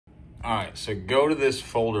All right, so go to this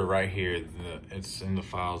folder right here. It's in the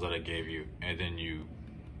files that I gave you, and then you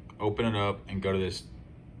open it up and go to this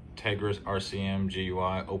Tegra RCM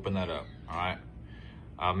GUI. Open that up. All right.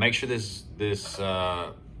 Make sure this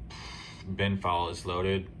bin file is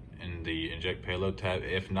loaded in the inject payload tab.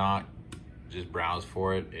 If not, just browse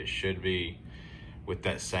for it. It should be with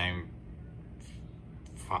that same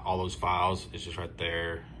all those files. It's just right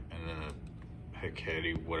there, and then a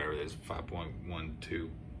Hecate, whatever it is, 5.12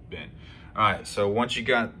 bin. All right, so once you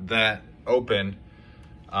got that open,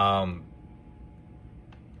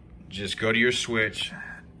 just go to your switch,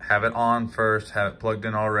 have it on first, have it plugged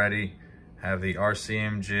in already, have the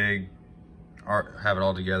RCM jig, have it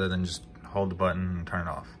all together, then just hold the button and turn it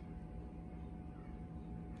off.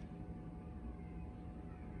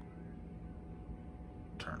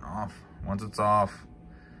 Turn off. Once it's off,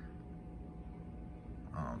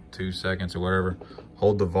 2 seconds or whatever,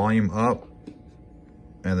 hold the volume up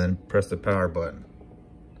and then press the power button.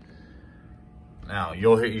 Now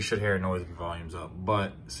you should hear a noise if the volume's up,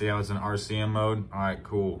 but see how it's in RCM mode? All right,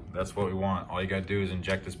 cool, that's what we want. All you gotta do is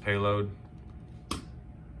inject this payload,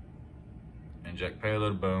 inject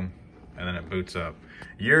payload, boom, and then it boots up.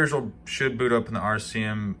 Yours should boot up in the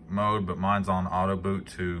RCM mode, but mine's on auto boot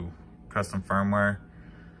to custom firmware.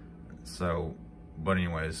 So, but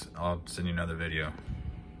anyways, I'll send you another video.